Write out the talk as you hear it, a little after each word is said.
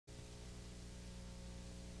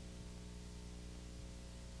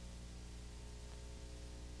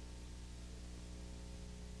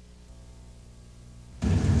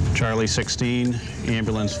Charlie 16,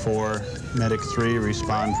 ambulance 4, medic 3,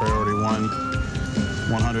 respond priority 1,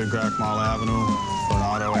 100 Grockmall Avenue for an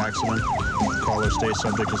auto accident. Caller states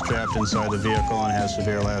subject is trapped inside the vehicle and has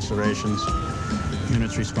severe lacerations.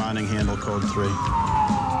 Units responding handle code 3.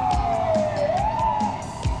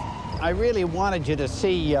 I really wanted you to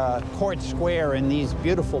see Court Square and these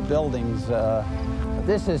beautiful buildings.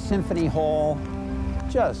 This is Symphony Hall,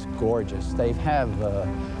 just gorgeous. They have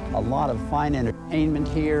a lot of fine entertainment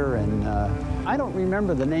here, and I don't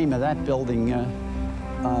remember the name of that building.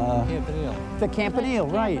 Campanile. The Campanile,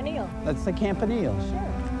 right. Campanile. That's the Campanile.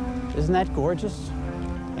 Sure. Isn't that gorgeous?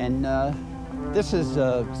 And this is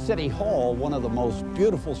City Hall, one of the most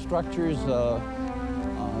beautiful structures,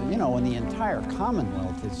 you know, in the entire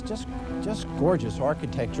Commonwealth. It's just gorgeous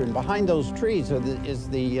architecture. And behind those trees is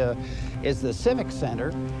the Civic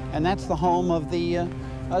Center, and that's the home of the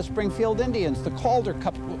Springfield Indians, the Calder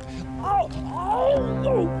Cup.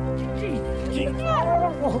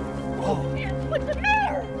 What's the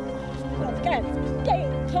matter?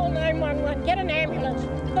 Call 911. Get an ambulance.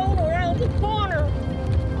 Go around the corner.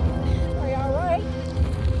 Are you all right?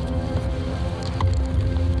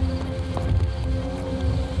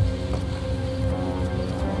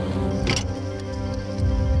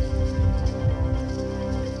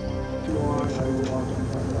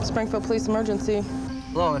 Springfield Police Emergency.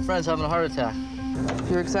 Hello, my friend's having a heart attack.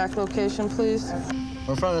 Your exact location, please.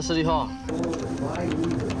 We're in front of the City Hall.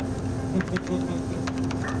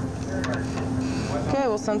 Okay,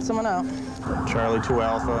 we'll send someone out. Charlie 2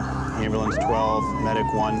 Alpha, ambulance 12,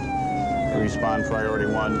 medic 1, respond priority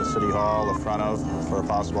 1 to City Hall, the front of, for a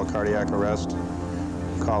possible cardiac arrest.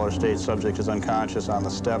 Caller states subject is unconscious on the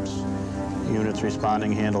steps. Units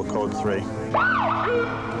responding handle code 3.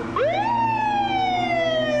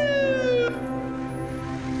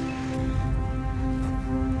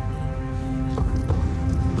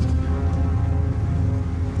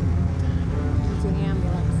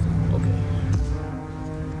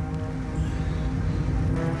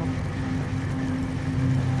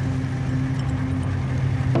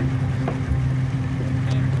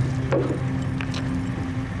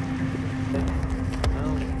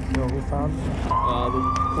 The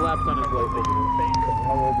collapse on his way.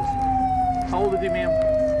 How old is he, ma'am?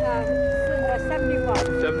 71.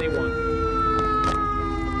 71.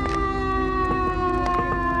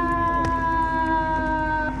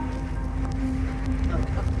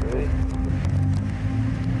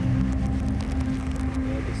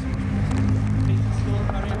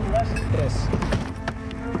 Yes.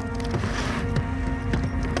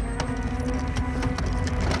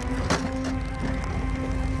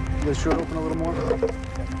 The shirt open a little more. Okay,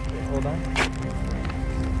 hold on.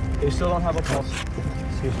 You still don't have a pulse.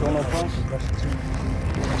 So you still no pulse?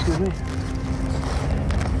 Excuse me?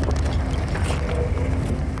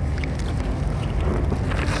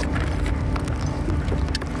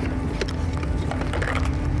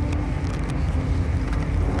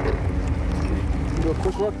 Do a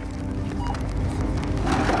quick look.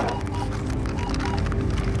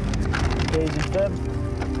 Days and Feb.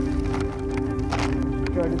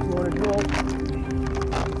 Charging 200 joules.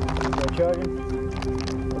 Start charging.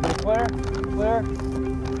 Everybody clear? Clear.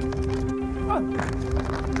 Okay.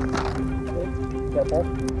 Got pulse?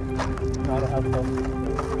 No, I don't have pulse.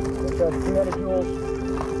 Start charging 200 joules.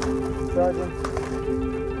 Charging.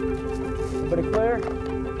 Everybody clear?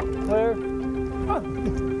 Clear. Okay.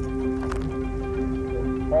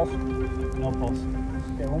 Pulse? No pulse.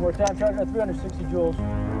 Okay, one more time. Charging at 360 joules.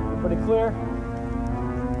 Everybody clear?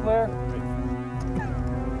 Clear.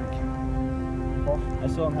 Pulse. I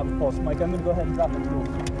still don't have a pulse. Mike, I'm going to go ahead and drop it through.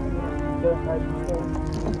 Okay, right,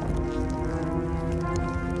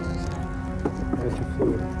 there's your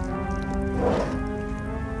fluid.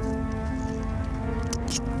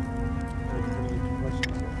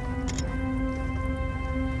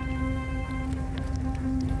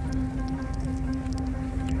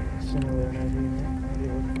 Similar idea,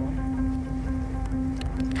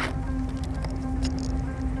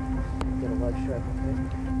 Get a light strap, okay?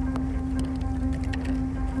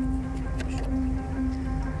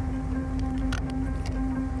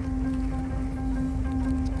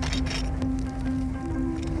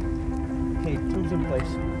 Okay, tube's in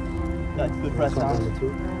place. Got good press on the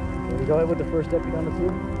tube. Okay, we go ahead with the first step on the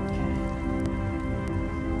tube.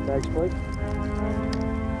 Bag's plate.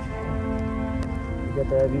 We got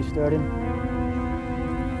the IV started.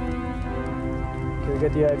 Okay, we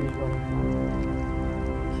got the IVs running.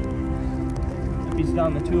 If he's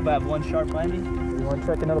down the tube, I have one sharp landing. You want to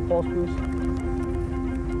check another pulse, please?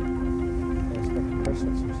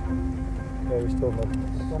 Okay, we still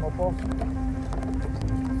no pulse.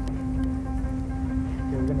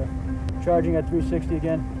 Okay, we gonna charging at 360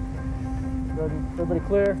 again. Everybody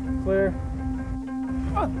clear, clear.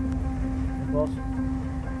 Pulse.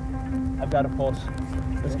 I've got a pulse.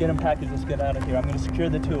 Let's get him packaged. Let's get out of here. I'm gonna secure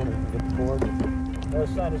the tube. The other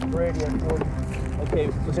side is Brady at 40. Okay,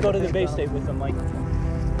 let's go to the base state with them, Mike.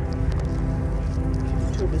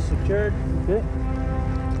 Tube is secured. Okay.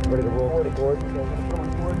 Ready to roll. Forward. Okay.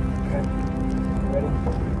 Ready?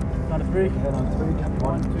 Count of 3. Head on 3.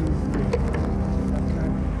 1, 2, 3.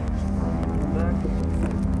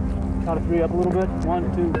 Count of 3 up a little bit.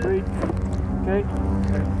 1, 2, 3. Okay.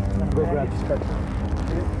 Go grab the spectrum.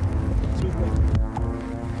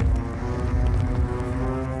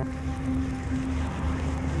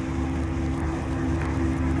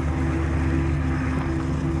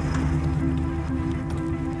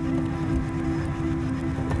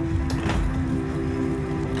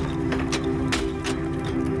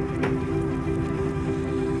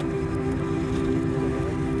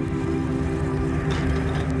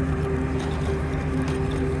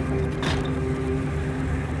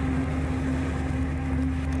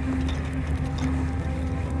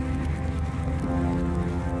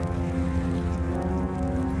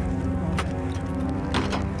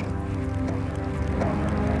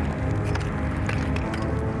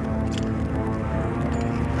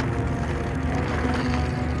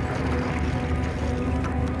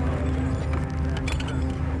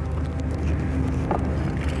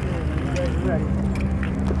 Ready?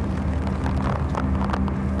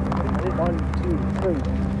 1, 2, 3.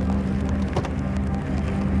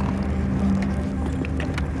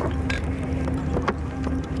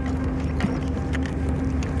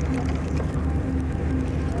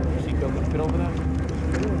 Seatbelt gonna fit over that?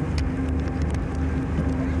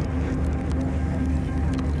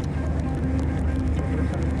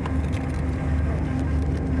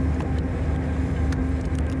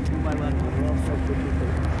 My left, we're all set for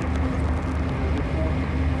 230.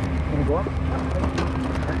 Gonna go up?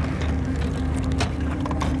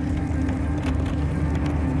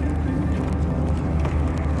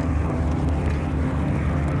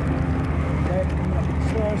 Okay, coming up the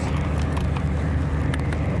stairs.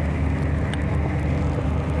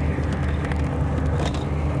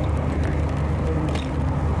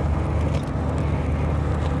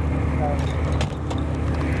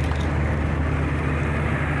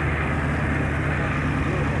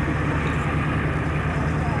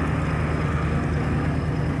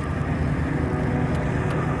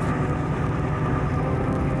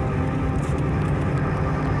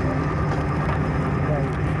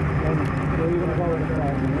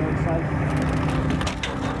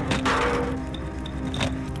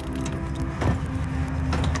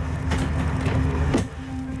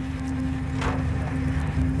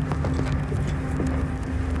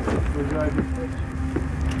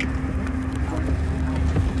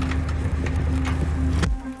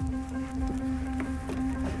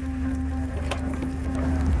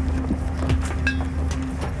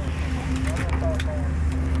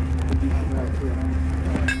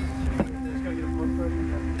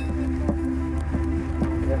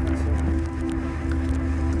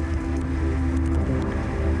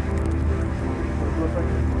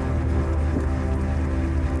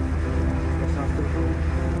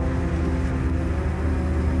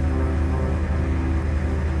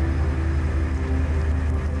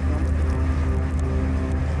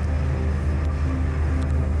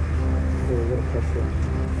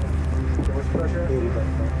 Pressure? 80 by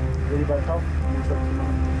 12. 80 by 12?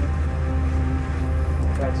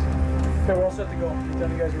 Thanks. Okay, we're all set to go. Then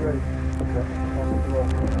you guys are ready. Okay. All set to roll.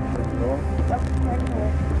 Ready to roll? Yep, ready to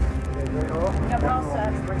roll. Okay, ready to roll? Yep, we're all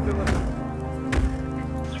set.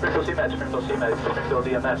 Springfield CMEDDS, Springfield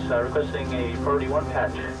EMS, requesting a priority 1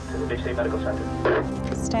 patch to the Big State Medical Center.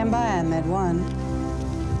 Stand by on Med 1.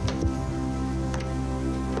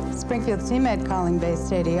 Springfield CMED calling Base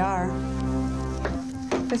State ER.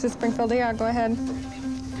 This is Springfield ER. Go ahead.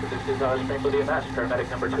 This is Springfield EMS, paramedic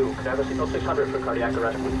number 2. Could I have a signal 600 for cardiac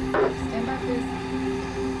arrest, please? Stand by, please.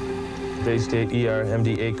 Bay State ER,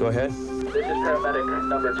 MD8, go ahead. This is paramedic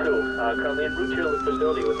number 2, currently en route to the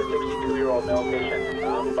facility with a 62-year-old male patient.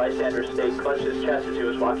 Bystanders state clutched his chest as he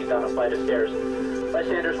was walking down a flight of stairs.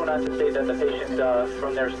 Bystanders went on to state that the patient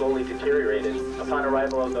from there slowly deteriorated. Upon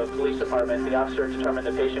arrival of the police department, the officer determined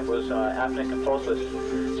the patient was apneic and pulseless.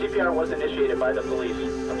 CPR was initiated by the police.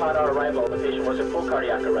 Upon our arrival, the patient was in full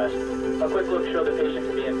cardiac arrest. A quick look showed the patient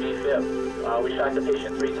to be in V-fib. We shocked the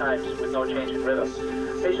patient 3 times with no change in rhythm.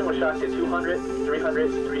 The patient was shocked at 200, 300,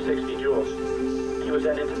 360 joules. He was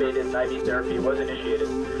then intubated and IV therapy was initiated.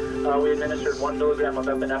 We administered 1 milligram of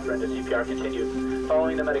epinephrine as CPR continued.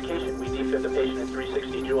 Following the medication, we V-fib the patient at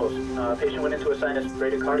 360 joules. Patient went into a sinus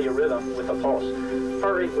bradycardia rhythm with a pulse.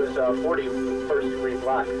 Heart rate was 40 first-degree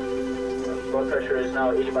block. Blood pressure is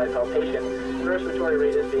now 80 by palpation, and the respiratory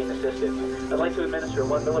rate is being assisted. I'd like to administer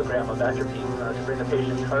 1 milligram of atropine to bring the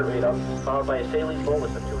patient's heart rate up, followed by a saline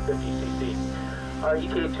bolus of 250 cc. Our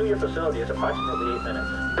ETA to your facility is approximately 8 minutes.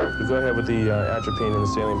 You go ahead with the atropine and the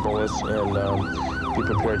saline bolus, and be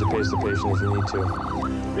prepared to pace the patient if you need to.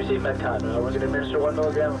 Receive Metcon. We're going to administer 1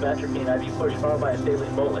 milligram of atropine IV push, followed by a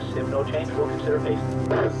saline bolus. If no change, we'll consider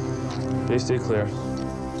pacing. Base state clear.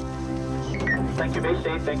 Thank you, Base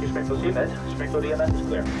State. Thank you, Springfield CMEDDS. Springfield EMS is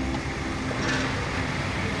clear.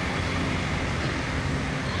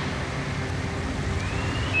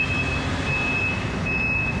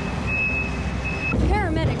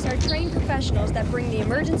 Paramedics are trained professionals that bring the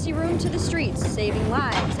emergency room to the streets, saving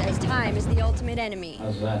lives, as time is the ultimate enemy.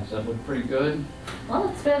 How's that? Does that look pretty good? Well,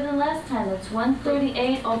 it's better than last time. It's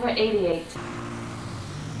 138 over 88.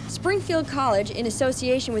 Springfield College, in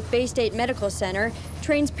association with Bay State Medical Center,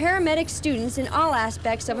 trains paramedic students in all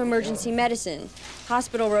aspects of emergency medicine.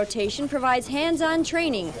 Hospital rotation provides hands-on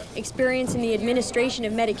training, experience in the administration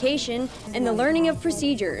of medication, and the learning of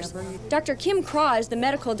procedures. Dr. Kim Craw is the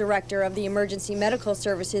medical director of the Emergency Medical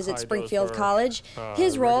Services at Springfield College.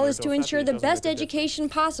 His role is to ensure the best education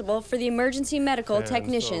possible for the emergency medical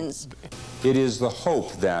technicians. It is the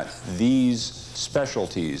hope that these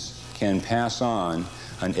specialties can pass on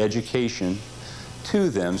an education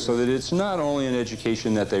to them so that it's not only an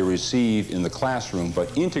education that they receive in the classroom,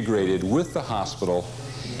 but integrated with the hospital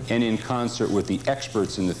and in concert with the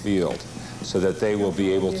experts in the field, so that they will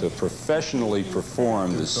be able to professionally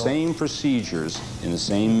perform the same procedures in the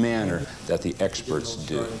same manner that the experts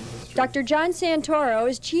do. Dr. John Santoro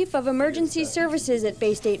is Chief of Emergency Services at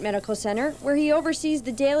Bay State Medical Center, where he oversees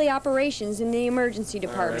the daily operations in the emergency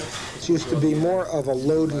department. It used to be more of a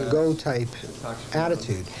load-and-go type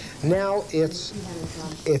attitude. Now it's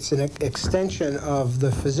an extension of the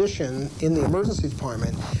physician in the emergency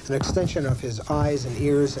department, an extension of his eyes and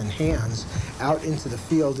ears and hands out into the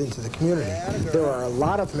field, into the community. There are a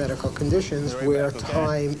lot of medical conditions where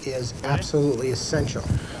time is absolutely essential.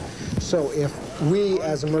 So if we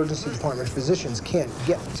as emergency department physicians can't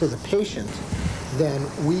get to the patient, then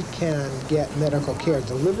we can get medical care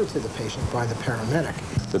delivered to the patient by the paramedic.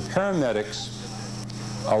 The paramedics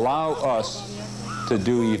allow us to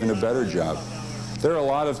do even a better job. There are a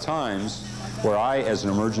lot of times where I, as an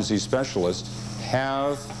emergency specialist,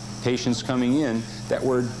 have patients coming in that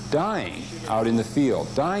were dying out in the field,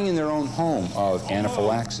 dying in their own home of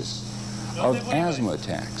anaphylaxis, of asthma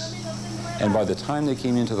attacks. And by the time they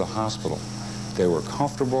came into the hospital, they were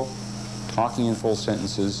comfortable, talking in full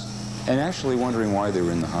sentences, and actually wondering why they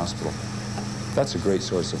were in the hospital. That's a great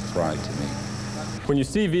source of pride to me. When you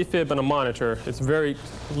see V-fib on a monitor, it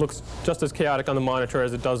looks just as chaotic on the monitor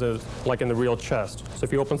as it does like in the real chest. So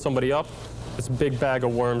if you open somebody up, it's a big bag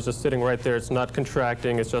of worms just sitting right there. It's not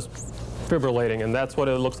contracting, it's just fibrillating. And that's what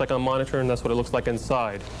it looks like on a monitor, and that's what it looks like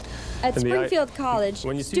inside. At Springfield College,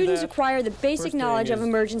 students acquire the basic knowledge of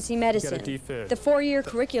emergency medicine. The 4-year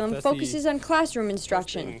curriculum focuses on classroom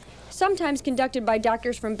instruction, sometimes conducted by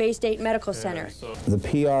doctors from Bay State Medical Center. The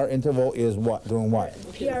PR interval is what? Doing what?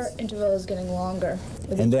 The PR interval is getting longer.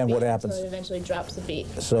 And then what happens? So it eventually drops the beat.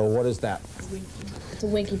 So what is that? It's a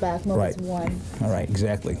winky back moment one. All right,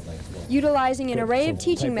 exactly. Utilizing an array of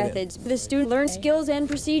teaching methods, the student learns skills and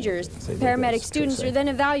procedures. Paramedic students are then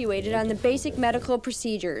evaluated on the basic medical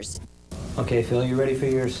procedures. Okay, Phil, you ready for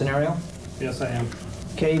your scenario? Yes, I am.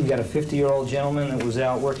 Okay, you've got a 50-year-old gentleman that was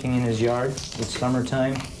out working in his yard. It's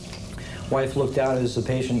summertime. Wife looked out as the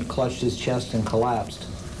patient clutched his chest and collapsed.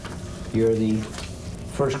 You're the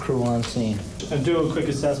first crew on scene. I do a quick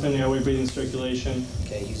assessment, airway, breathing, circulation.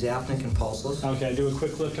 Okay, he's apneic and pulseless. Okay, I do a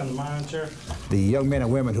quick look on the monitor. The young men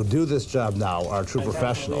and women who do this job now are true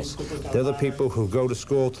professionals. They're the people who go to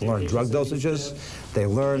school to learn drug dosages. They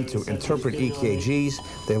learn to interpret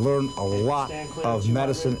EKGs. They learn a lot of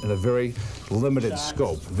medicine in a very limited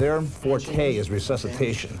scope. Their forte is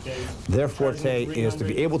resuscitation. Their forte is to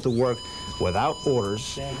be able to work without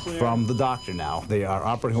orders from the doctor now. They are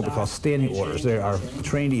operating what we call standing orders. They are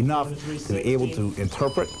trained enough to be able to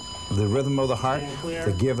interpret the rhythm of the heart,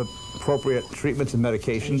 to give appropriate treatments and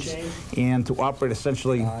medications, and to operate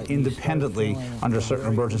essentially independently under certain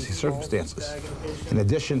emergency circumstances. In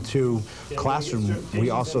addition to classroom, we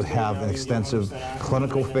also have an extensive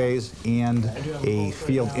clinical phase and a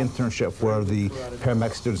field internship where the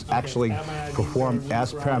paramedic students actually perform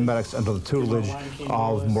as paramedics under the tutelage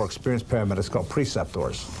of more experienced paramedics called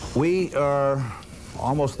preceptors. We are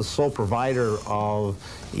almost the sole provider of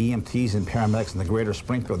EMTs and paramedics in the greater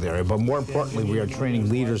Springfield area, but more importantly, we are training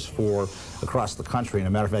leaders for across the country, and as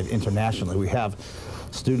a matter of fact, internationally. We have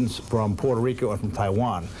students from Puerto Rico and from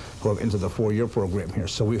Taiwan who have entered the 4-year program here.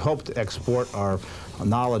 So we hope to export our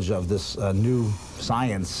knowledge of this new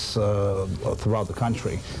science throughout the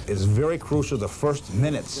country. It's very crucial. The first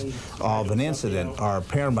minutes of an incident are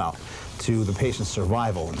paramount to the patient's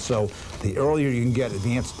survival. And so the earlier you can get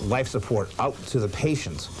advanced life support out to the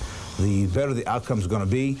patient, the better the outcome is going to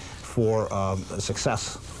be for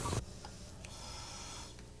success.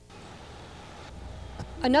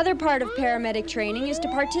 Another part of paramedic training is to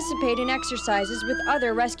participate in exercises with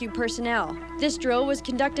other rescue personnel. This drill was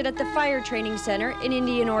conducted at the Fire Training Center in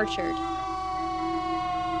Indian Orchard.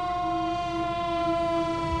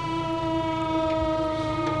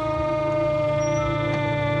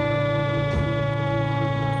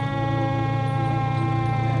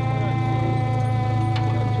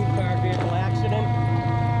 Two-car vehicle accident.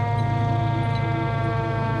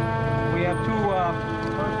 We have two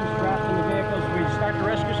persons trapped in the vehicles. We start the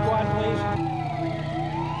rescue squad, please.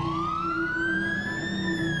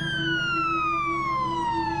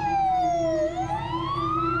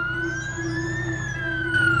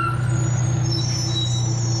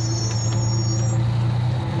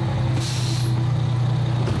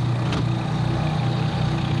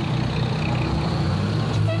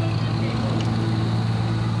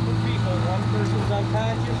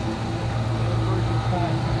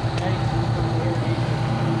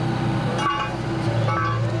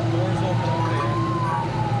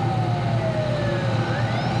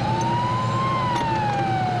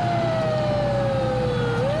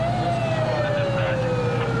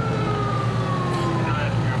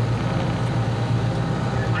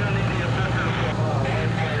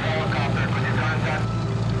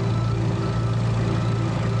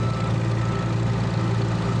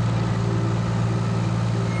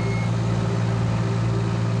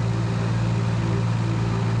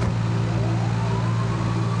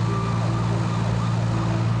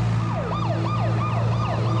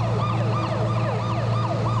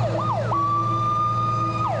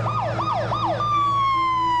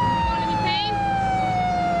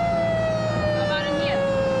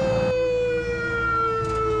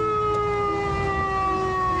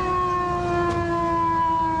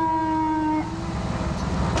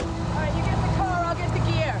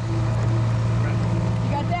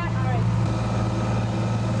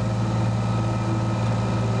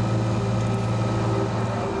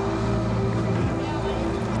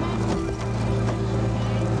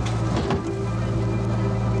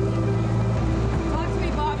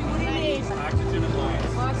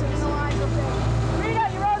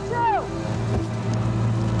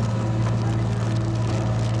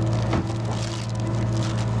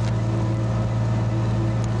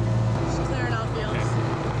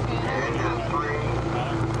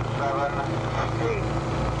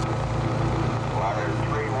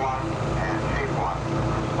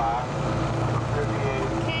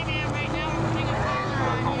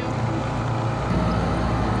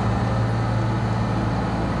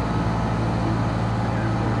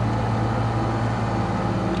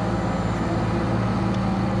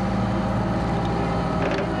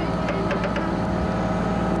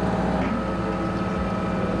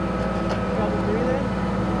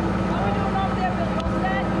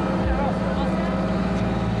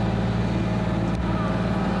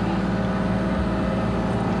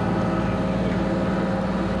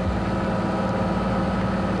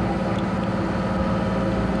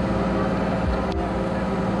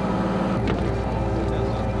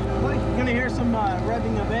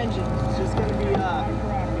 Revving of engines. It's just going to be,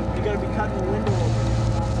 you're going to be cutting the window open.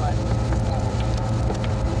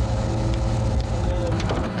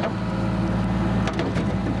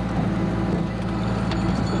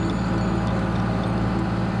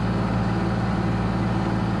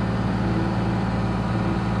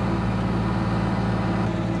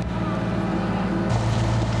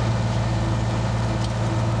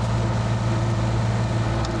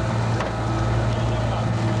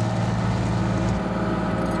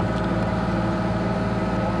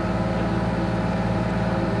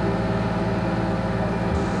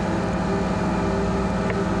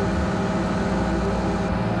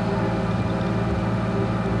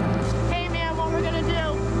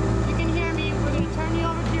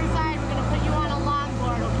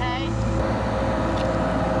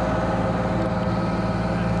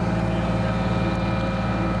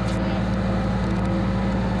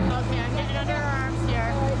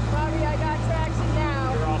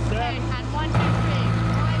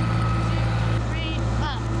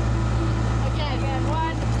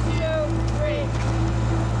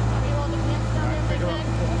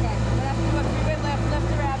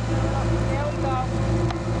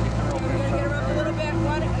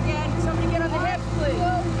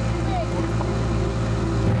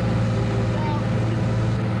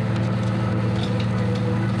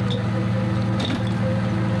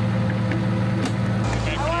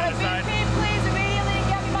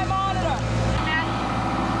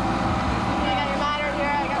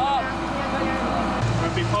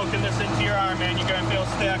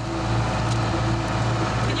 stick.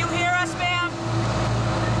 Can you hear us, ma'am?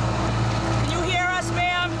 Can you hear us,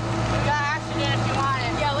 ma'am? We got accident if you want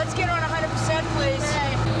it. Yeah, let's get her on 100%, please.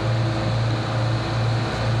 Okay.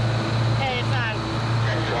 Hey, it's on.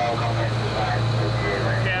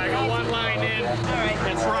 Okay, I got one line in. All right.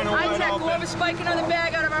 It's running wide Isaac, open. whoever's spiking on the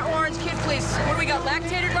bag out of our orange kid, please. What do we got?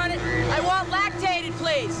 Lactated running? I want lactated,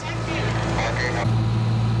 please.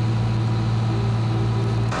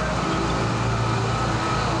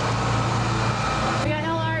 We got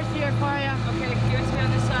LRs here for you. Okay, give it to me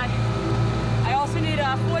on this side. I also need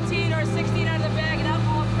a 14 or a 16 out of the bag, an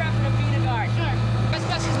alcohol prep, and a Venagard. Sure. Best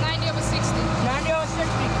special is 90 over 60. 90 over 60,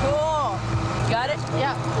 cool. Got it?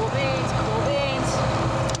 Yeah. Cool beans, cool beans.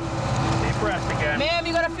 Deep breath again. Ma'am,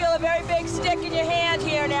 you're gonna feel a very big stick in your hand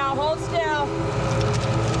here now. Hold still.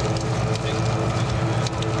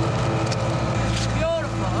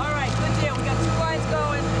 Beautiful. All right, good deal. We got 2 lines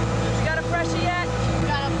going. You got a pressure yet? We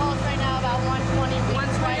got a pulse right now about 120.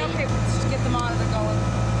 120. Okay, let's just get the monitor going.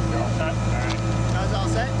 All set? All right. That's all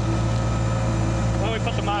set? Why don't we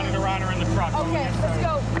put the monitor on her in the truck? Okay, let's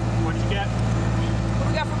go. What'd you get? What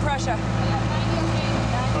do we got for pressure?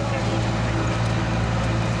 Okay.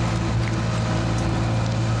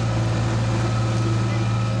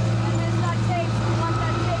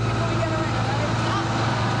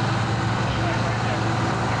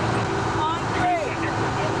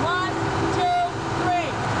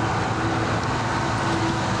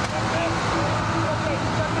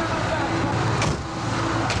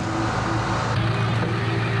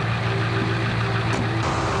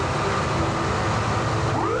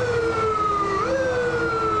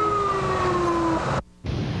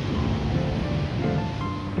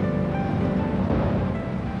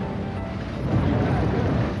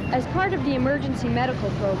 As part of the emergency medical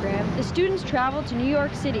program, the students travel to New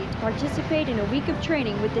York City to participate in a week of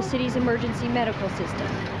training with the city's emergency medical system,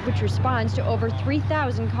 which responds to over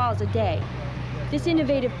 3,000 calls a day. This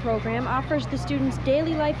innovative program offers the students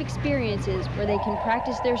daily life experiences where they can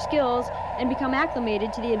practice their skills and become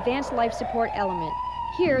acclimated to the advanced life support element.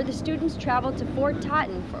 Here, the students travel to Fort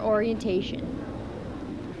Totten for orientation.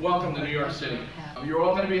 Welcome to New York City. You're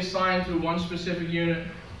all going to be assigned to one specific unit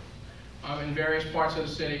in various parts of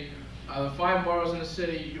the city. The 5 boroughs in the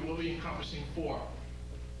city, you will be encompassing 4.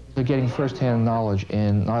 They're getting first-hand knowledge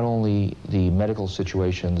in not only the medical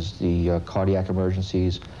situations, the cardiac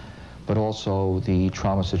emergencies, but also the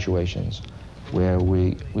trauma situations, where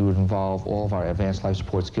we would involve all of our advanced life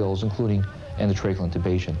support skills, including endotracheal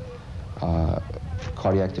intubation,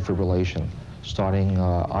 cardiac defibrillation, starting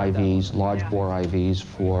IVs, large bore IVs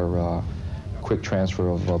for quick transfer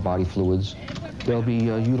of body fluids. They'll be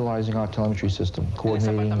utilizing our telemetry system,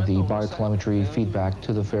 coordinating the biotelemetry feedback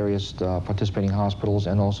to the various participating hospitals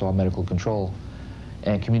and also our medical control,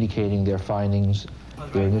 and communicating their findings,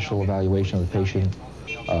 their initial evaluation of the patient,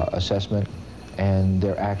 assessment, and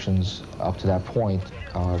their actions up to that point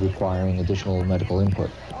requiring additional medical input.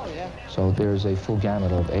 So there's a full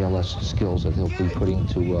gamut of ALS skills that they'll be putting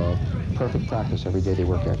to perfect practice every day they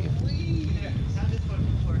work out here.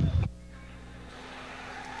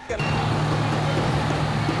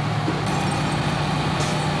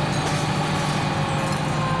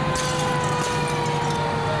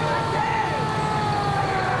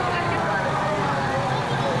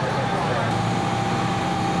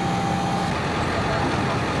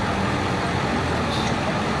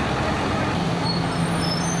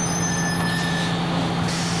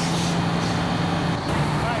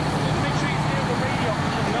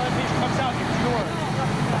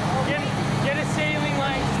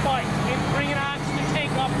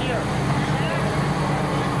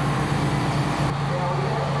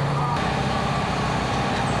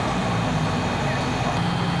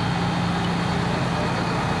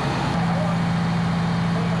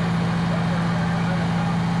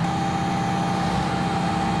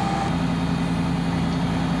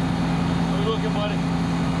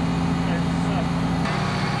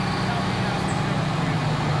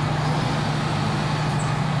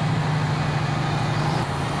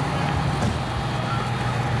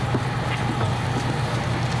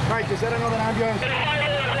 Is that another ambulance?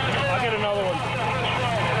 I'll get another one.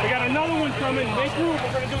 We got another one coming. Make room.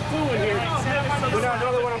 We're going to do 2 in here. We got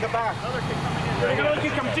another one on the back. Another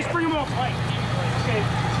kid coming. Just bring him up. Okay.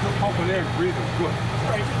 Still pumping air, breathing. Good. All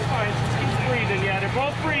right, it's fine. Just keep breathing. Yeah, they're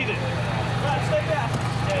both breathing. Stay back.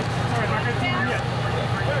 Okay. All right, not going to do it yet.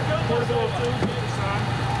 Portable tube.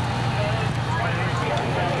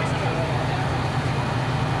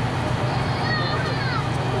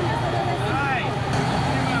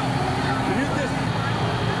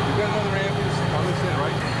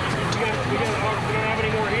 We don't have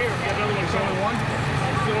any more here. We got another one coming.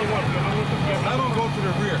 I don't go to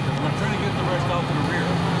the rear because we're trying to get the rest out to the rear.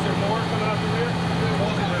 Is there more coming out the rear?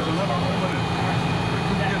 There's another woman and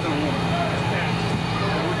 2 kids and a woman.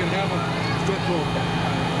 And we can have them get to them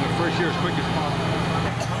in the first year as quick as possible.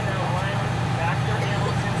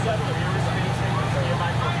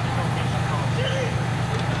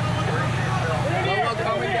 Someone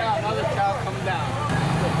coming down, another child coming down.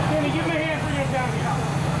 Danny, give me a hand for you down here.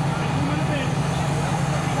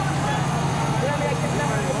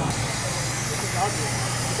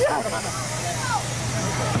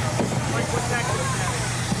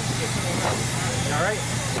 All right.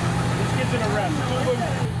 This kid's in a rest.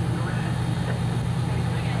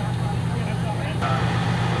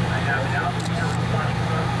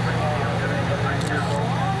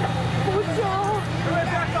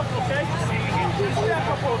 Back up, okay? Back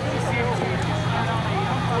up,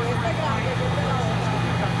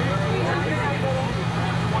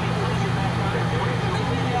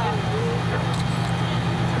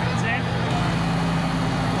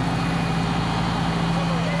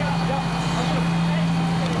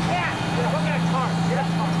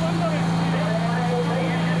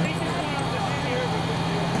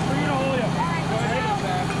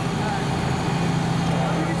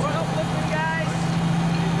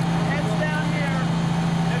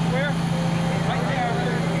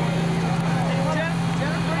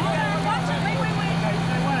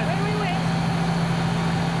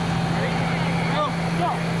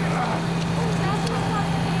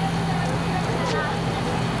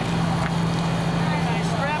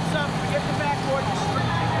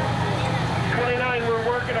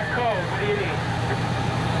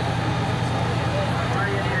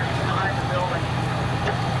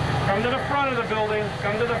 Come to the front of the building.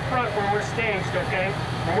 Come to the front where we're staged, okay?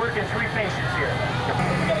 We're working 3 patients here.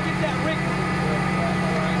 We gotta get that written.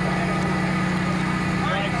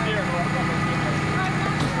 Right here.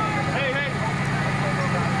 Hey, hey.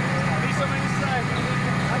 Need somebody inside.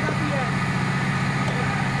 I got the end.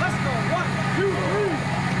 Let's go. 1, 2,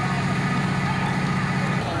 3.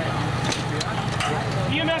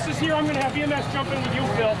 EMS is here. I'm going to have EMS jump in with you,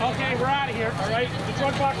 Phil. Okay, we're out of here. All right. The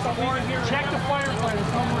drug box, I'm leaving here. Check the firefighters.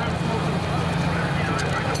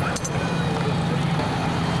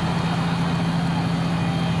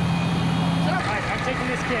 I'm taking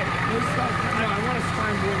this kid. No, I want a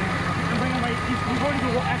spine board. I'm bringing my. We've already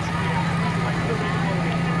got extra.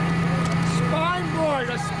 Spine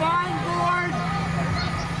board. A spine board.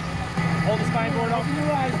 Hold the spine board up.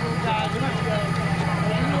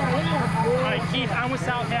 All right, Keith, I'm with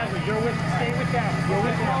South Hadley. You're with, stay with them. You're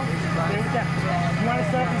with them. Stay with them. You want to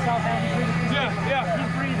set up in South Hadley? Yeah.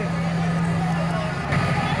 Keep breathing.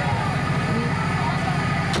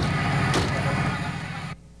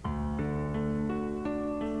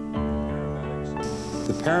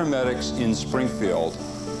 The paramedics in Springfield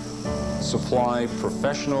supply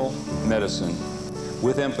professional medicine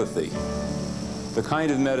with empathy, the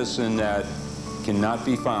kind of medicine that cannot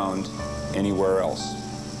be found anywhere else.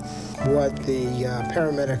 What the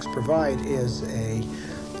paramedics provide is a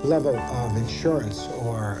level of insurance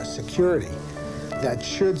or security that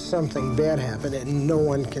should something bad happen, and no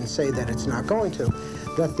one can say that it's not going to,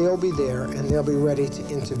 that they'll be there and they'll be ready to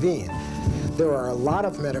intervene. There are a lot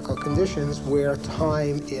of medical conditions where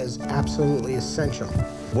time is absolutely essential.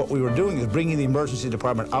 What we were doing is bringing the emergency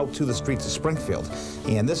department out to the streets of Springfield.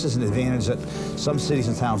 And this is an advantage that some cities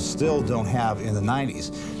and towns still don't have in the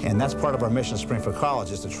 90s. And that's part of our mission at Springfield College,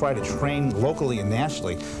 is to try to train locally and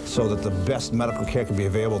nationally so that the best medical care can be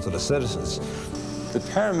available to the citizens. The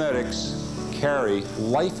paramedics carry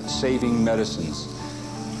life-saving medicines.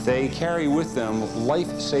 They carry with them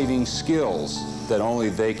life-saving skills that only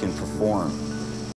they can perform.